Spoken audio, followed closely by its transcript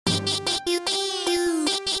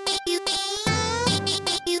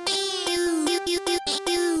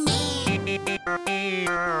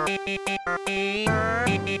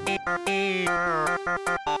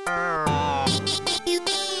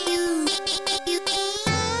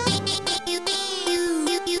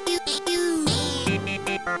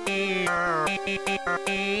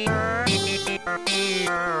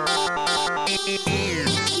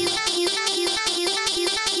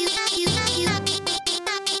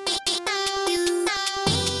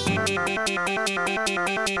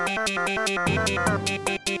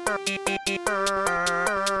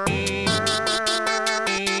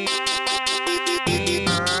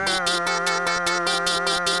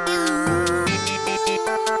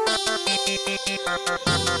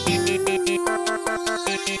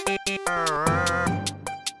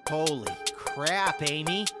Holy crap,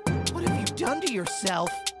 Amy. What have you done to yourself?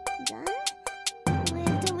 Done? I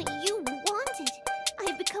have done what you wanted. I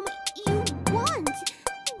have become what you want.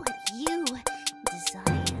 What you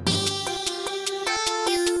desire.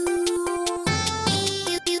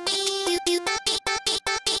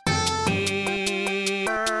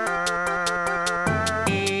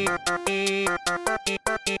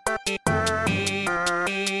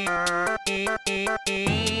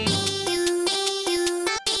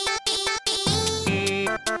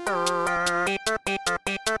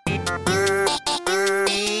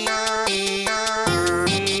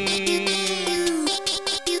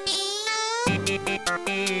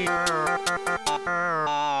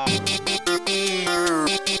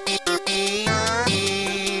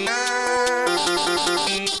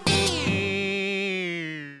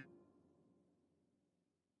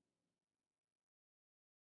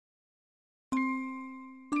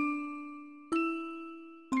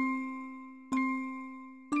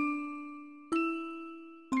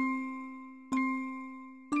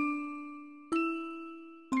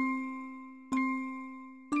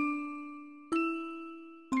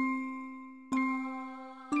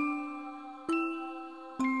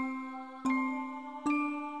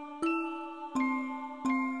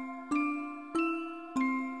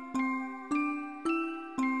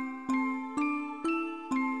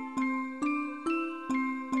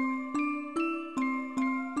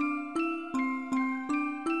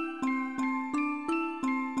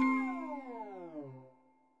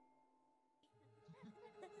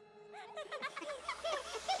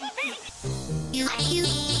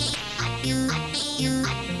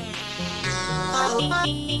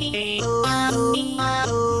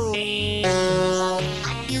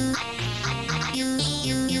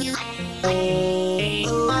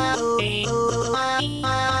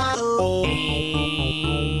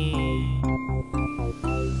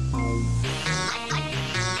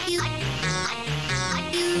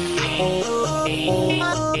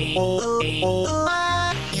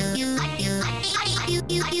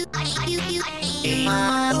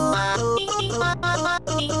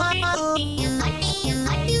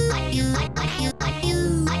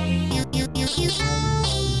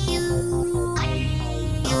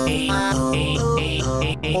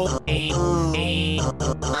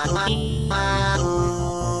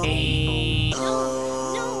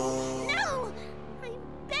 No! I'm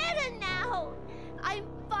better now! I'm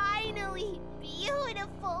finally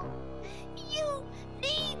beautiful! You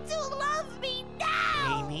need to love me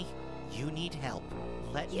now! Amy, you need help.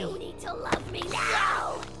 You need to love me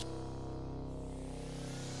now!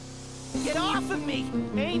 Get off of me!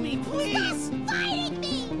 Amy, please! Stop fighting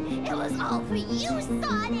me! It was all for you,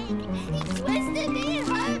 Sonic! He twisted me and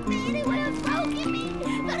hurt me and he would have broken me!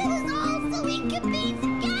 But it was all so we could be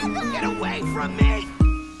together! Get away from me!